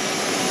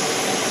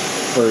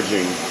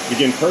 Purging.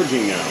 Begin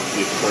purging now.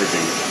 It's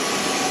purging.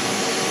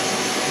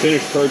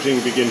 Finish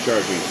purging, begin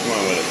charging. Come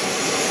on with it.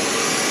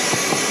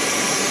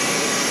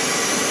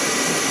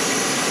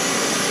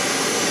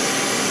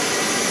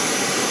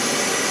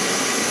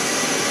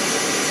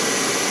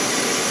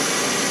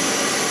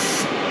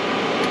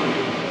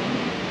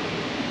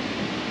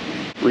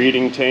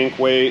 Reading tank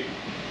weight,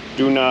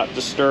 do not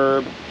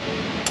disturb.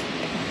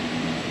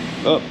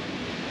 Oh,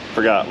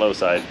 forgot low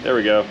side. There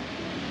we go.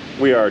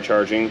 We are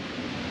charging.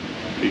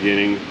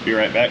 Beginning. Be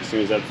right back as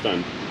soon as that's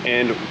done.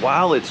 And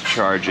while it's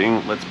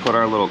charging, let's put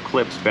our little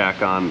clips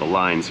back on the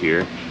lines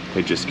here.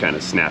 They just kind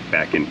of snap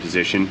back in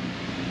position.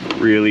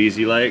 Real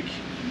easy like.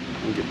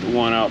 We'll get the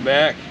one out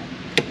back,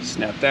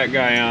 snap that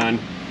guy on,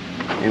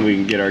 and we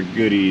can get our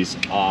goodies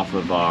off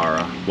of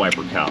our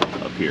wiper cowl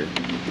up here.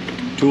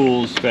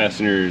 Tools,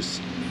 fasteners,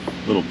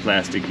 little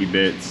plasticky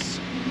bits.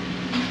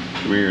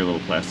 Come here, little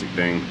plastic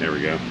thing. There we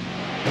go.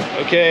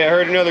 Okay, I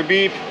heard another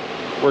beep.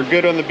 We're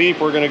good on the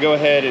beep. We're gonna go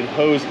ahead and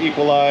hose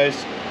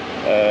equalize,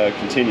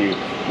 continue.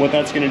 What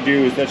that's gonna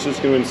do is that's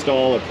just gonna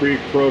install a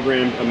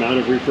pre-programmed amount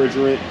of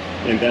refrigerant,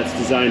 and that's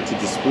designed to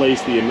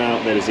displace the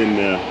amount that is in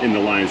the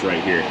lines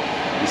right here.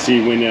 You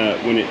see, when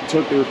it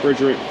took the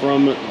refrigerant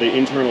from the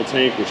internal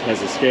tank, which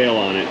has a scale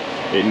on it,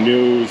 it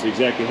knows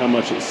exactly how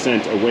much it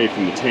sent away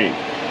from the tank.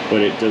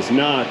 But it does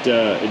not,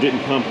 it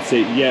didn't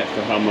compensate yet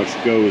for how much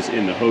goes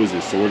in the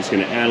hoses. So we're just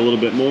gonna add a little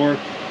bit more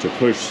to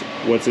push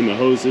what's in the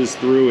hoses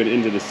through and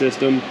into the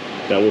system.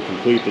 That will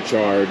complete the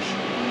charge.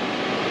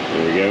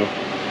 There we go.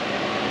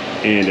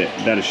 And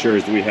that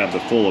assures that we have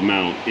the full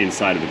amount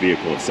inside of the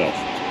vehicle itself.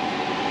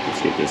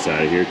 Let's get this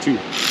out of here too.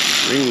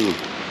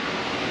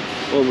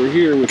 Over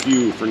here with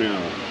you for now.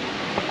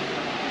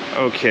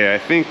 Okay, I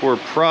think we're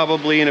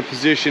probably in a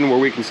position where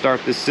we can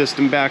start this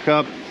system back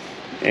up,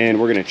 and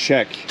we're gonna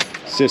check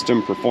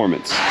system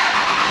performance.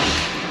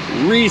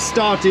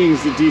 Restarting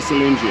the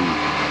diesel engine.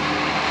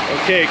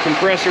 Okay,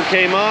 compressor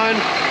came on.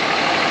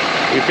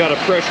 We've got a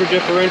pressure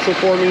differential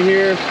forming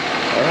here.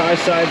 Our high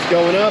side's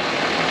going up.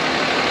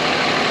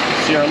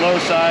 See our low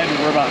side,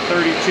 we're about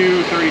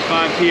 32,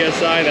 35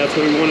 PSI. That's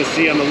what we want to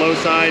see on the low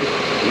side,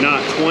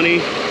 not 20.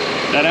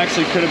 That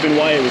actually could have been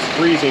why it was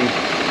freezing.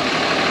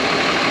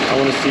 I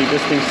want to see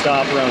this thing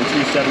stop around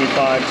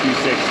 275,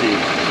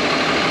 260.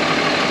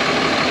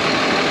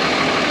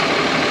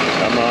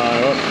 Come on,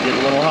 oh, getting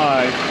a little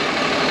high.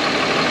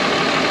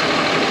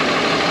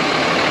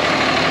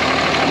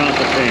 Not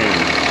the fan.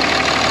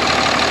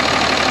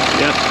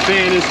 Yep,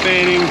 fan is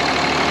fanning.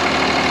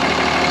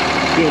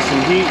 Feel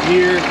some heat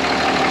here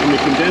in the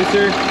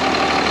condenser.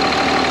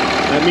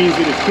 That means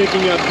that it's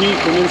picking up heat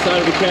from inside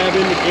of the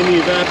cabin in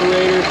the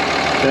evaporator.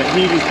 That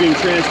heat is being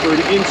transferred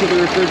into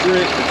the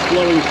refrigerant. It's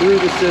flowing through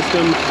the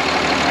system.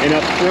 And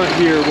up front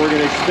here, we're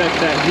going to expect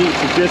that heat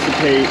to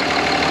dissipate.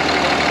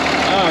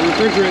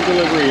 Refrigerant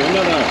delivery,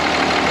 another.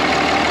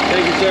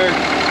 Thank you, sir.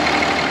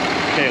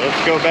 Okay,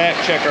 let's go back,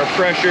 check our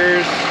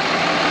pressures.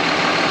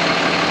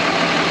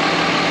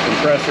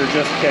 Compressor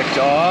just kicked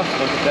off,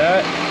 look at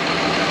that.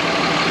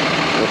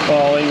 We're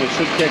falling, it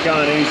should kick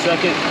on any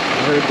second. I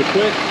heard the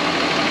click.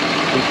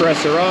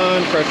 Compressor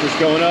on, pressure's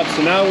going up,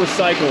 so now we're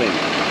cycling.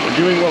 We're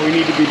doing what we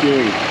need to be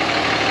doing.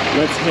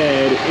 Let's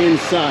head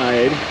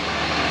inside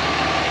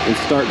and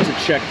start to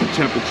check the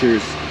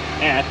temperatures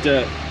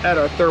at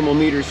our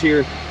thermometers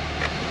here.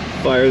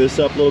 Fire this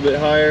up a little bit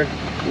higher.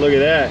 Look at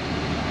that.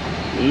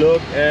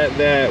 Look at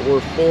that. We're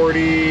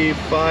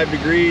 45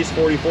 degrees,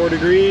 44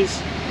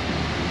 degrees.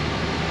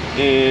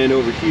 And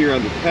over here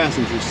on the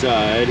passenger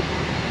side,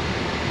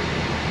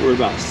 we're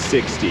about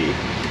 60.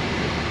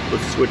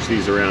 Let's switch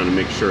these around and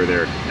make sure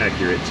they're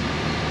accurate.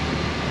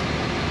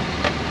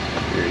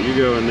 Here, you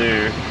go in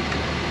there.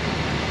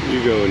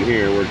 You go in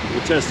here. We're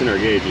testing our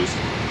gauges.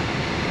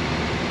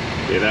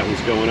 Okay, that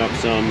one's going up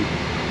some.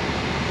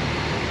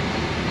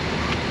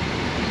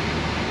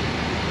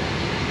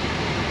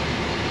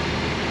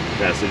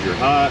 Passenger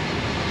hot,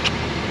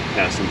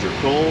 passenger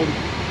cold.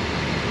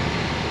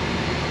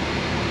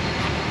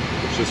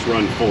 Let's just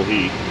run full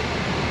heat.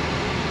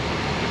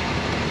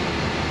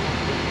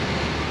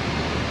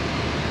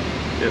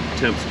 Yep,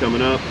 temps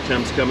coming up,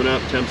 temps coming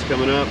up, temps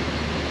coming up.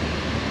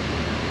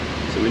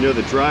 So we know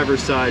the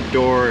driver's side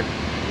door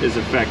is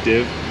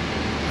effective.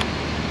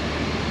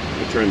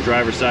 We'll turn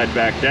driver's side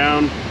back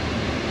down.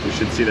 We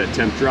should see that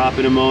temp drop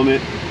in a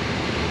moment.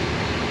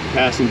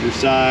 Passenger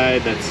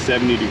side, that's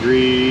 70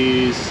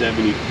 degrees,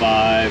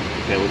 75.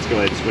 Okay, let's go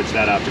ahead and switch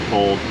that out to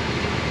cold.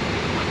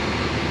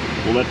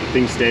 We'll let the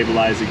thing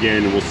stabilize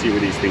again and we'll see where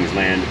these things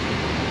land.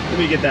 Let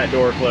me get that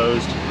door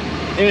closed.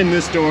 And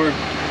this door.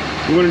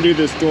 We want to do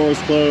this doors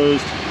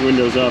closed,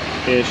 windows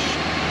up-ish.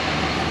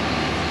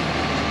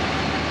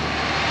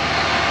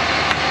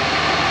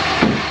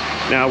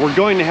 Now we're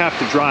going to have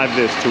to drive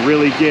this to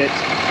really get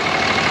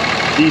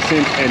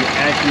decent and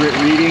accurate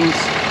readings.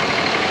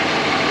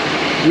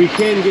 We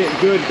can get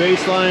good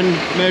baseline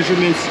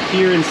measurements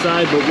here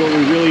inside, but what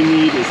we really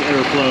need is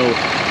airflow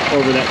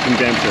over that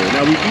condenser.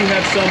 Now we do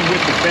have some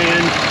with the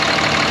fan,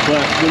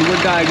 but when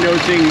we're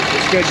diagnosing,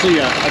 especially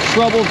a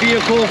trouble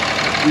vehicle,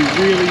 we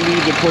really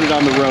need to put it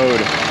on the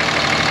road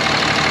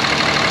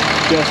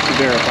just to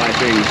verify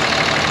things.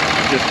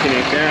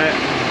 Disconnect that.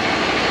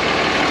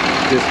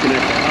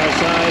 Disconnect the high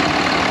side.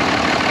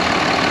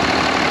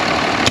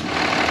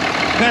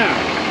 Pow!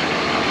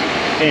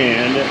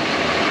 And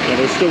now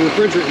there's still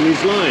refrigerant in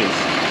these lines.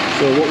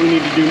 So what we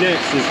need to do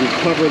next is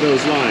recover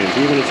those lines.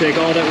 We want to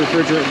take all that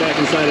refrigerant back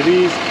inside of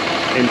these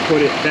and put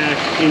it back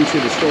into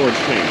the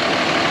storage tank.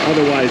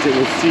 Otherwise it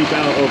will seep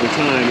out over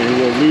time and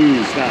we'll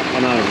lose that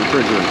amount of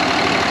refrigerant.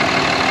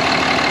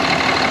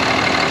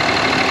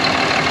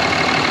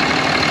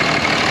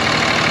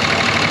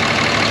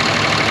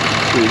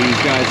 Screw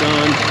these guys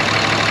on.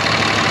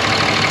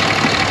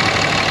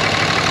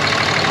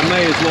 I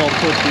may as well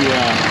put the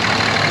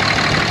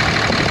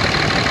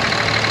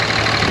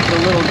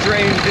little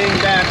drain thing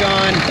back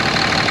on.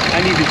 I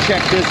need to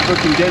check this for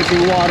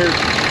condensing water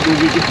when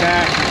we get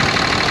back.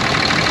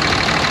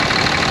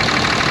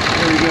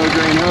 There we go,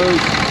 drain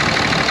hose.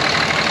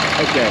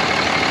 Okay,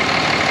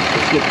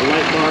 let's get the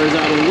light bars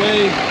out of the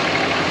way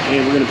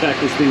and we're gonna back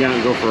this thing out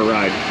and go for a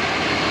ride.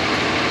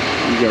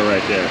 You go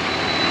right there.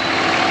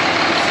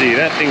 Let's see,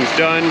 that thing's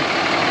done.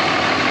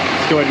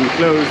 Let's go ahead and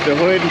close the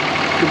hood.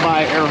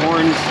 Goodbye, air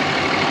horns.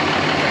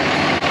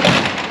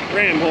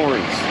 Ram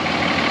horns.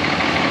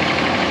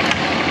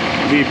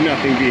 Leave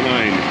nothing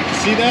behind.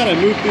 See that? I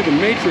moved through the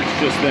matrix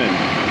just then.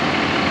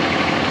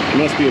 It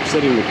must be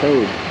upsetting the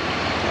code.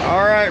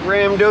 All right,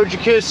 Ram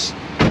Dojikis.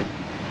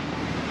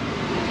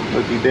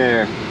 Looky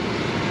there.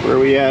 Where are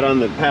we at on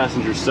the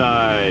passenger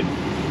side?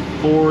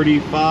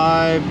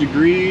 45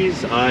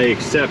 degrees. I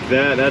accept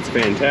that. That's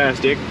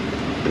fantastic.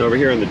 And over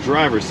here on the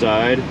driver's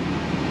side,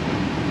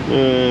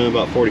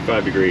 about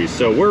 45 degrees.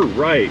 So we're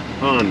right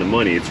on the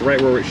money. It's right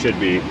where it should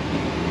be.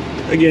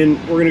 Again,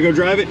 we're gonna go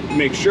drive it,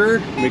 make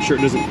sure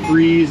it doesn't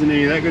freeze and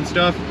any of that good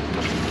stuff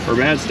or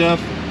bad stuff.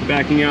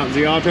 Backing out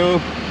the auto,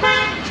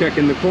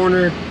 checking the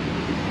corner,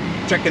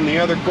 checking the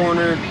other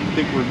corner. I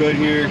think we're good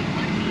here.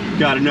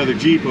 Got another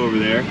Jeep over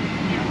there.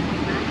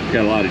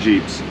 Got a lot of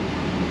Jeeps.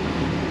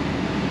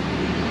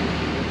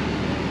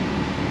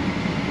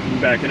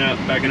 Backing up,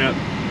 backing up.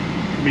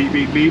 Beep,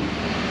 beep, beep.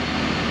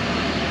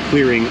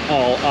 Clearing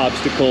all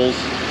obstacles.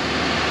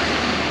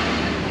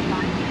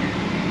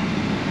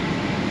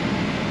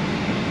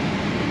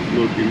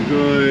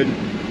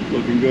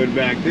 Looking good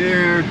back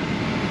there.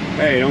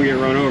 Hey, don't get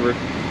run over.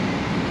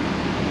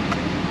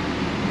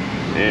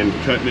 And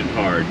cutting it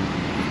hard.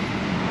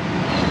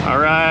 All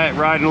right,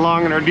 riding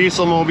along in our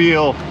diesel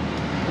mobile.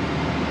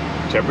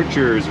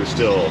 Temperatures are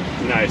still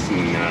nice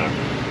and,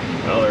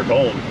 well, they're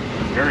cold.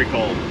 Very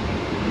cold.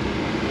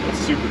 It's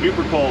super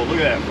duper cold. Look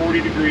at that,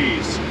 40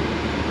 degrees.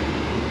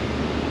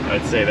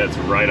 I'd say that's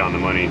right on the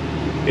money.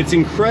 It's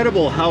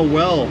incredible how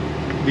well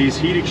these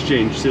heat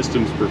exchange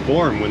systems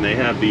perform when they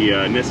have the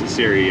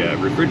necessary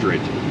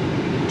refrigerant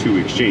to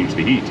exchange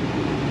the heat.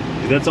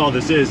 That's all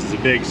this is a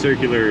big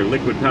circular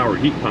liquid powered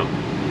heat pump,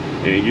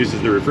 and it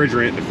uses the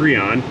refrigerant, the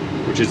Freon,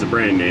 which is a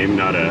brand name,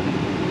 not a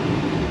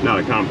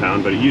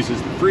compound, but it uses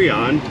the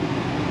Freon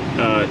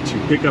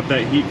to pick up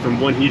that heat from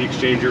one heat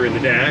exchanger in the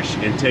dash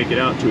and take it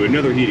out to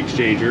another heat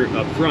exchanger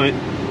up front.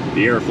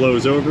 The air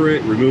flows over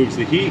it, removes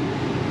the heat,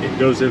 it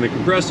goes in the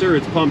compressor,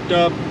 it's pumped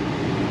up,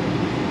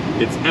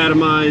 it's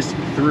atomized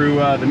through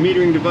the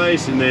metering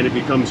device, and then it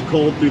becomes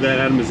cold through that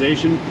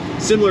atomization.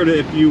 Similar to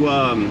if you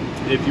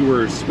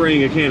were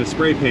spraying a can of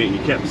spray paint,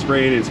 you kept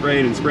spraying and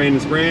spraying and spraying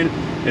and spraying,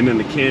 and then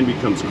the can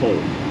becomes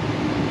cold.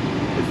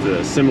 It's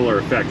a similar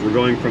effect. We're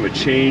going from a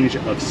change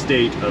of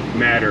state of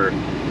matter,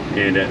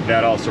 and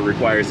that also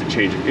requires a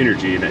change of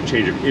energy, and that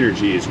change of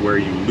energy is where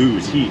you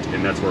lose heat,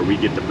 and that's where we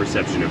get the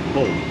perception of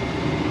cold.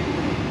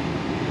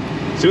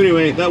 So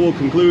anyway, that will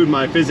conclude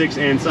my physics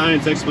and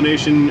science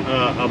explanation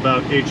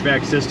about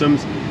HVAC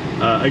systems.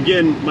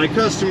 Again, my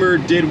customer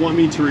did want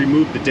me to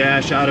remove the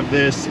dash out of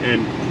this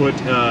and put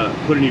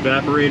an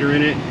evaporator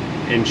in it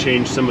and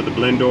change some of the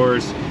blend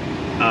doors.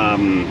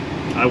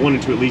 I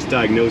wanted to at least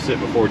diagnose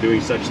it before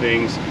doing such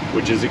things,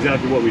 which is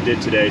exactly what we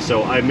did today.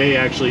 So I may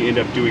actually end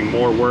up doing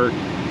more work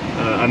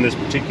on this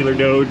particular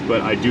Doge, but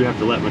I do have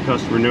to let my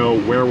customer know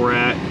where we're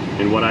at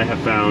and what I have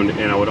found.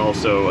 And I would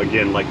also,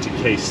 again, like to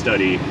case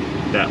study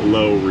that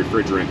low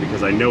refrigerant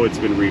because I know it's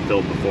been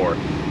refilled before.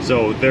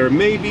 So there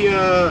may be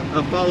a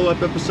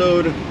follow-up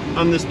episode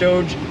on this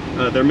Doge.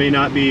 There may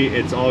not be.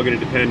 It's all going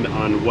to depend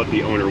on what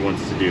the owner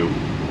wants to do.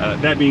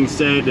 That being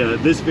said,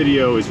 this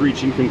video is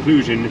reaching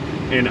conclusion,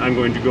 and I'm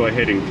going to go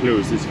ahead and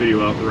close this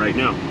video out right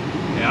now.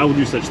 I will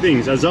do such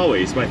things, as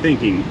always, by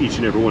thanking each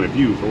and every one of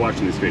you for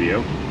watching this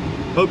video.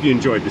 Hope you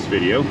enjoyed this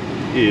video.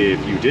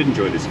 If you did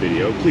enjoy this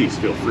video, please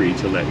feel free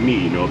to let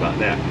me know about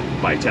that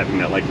by tapping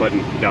that like button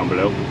down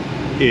below.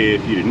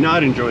 If you did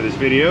not enjoy this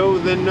video,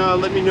 then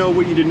let me know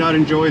what you did not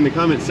enjoy in the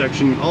comment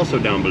section also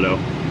down below.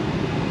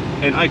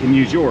 And I can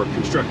use your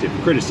constructive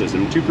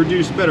criticism to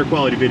produce better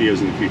quality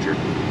videos in the future.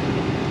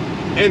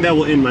 And that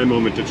will end my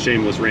moment of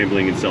shameless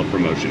rambling and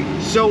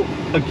self-promotion. So,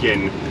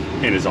 again,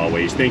 and as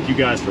always, thank you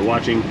guys for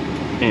watching.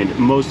 And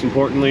most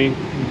importantly,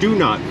 do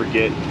not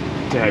forget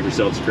to have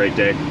yourselves a great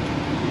day.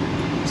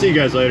 See you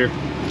guys later.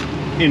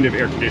 End of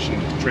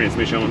air-conditioned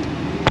transmission.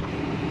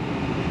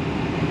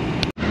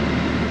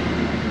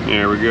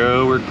 There we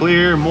go, we're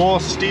clear,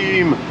 more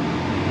steam.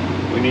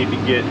 We need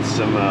to get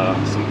some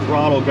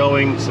throttle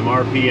going, some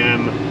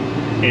RPM,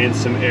 and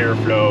some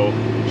airflow,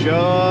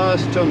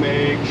 just to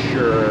make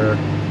sure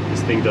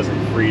this thing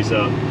doesn't freeze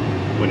up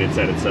when it's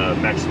at its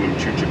maximum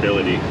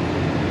choochability,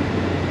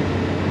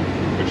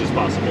 which is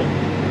possible.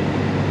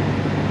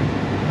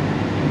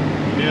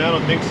 Yeah, I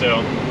don't think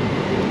so.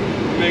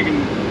 Making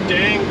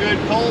dang good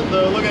cold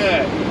though, look at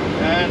that.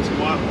 That's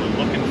what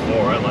we're looking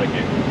for, I like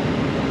it.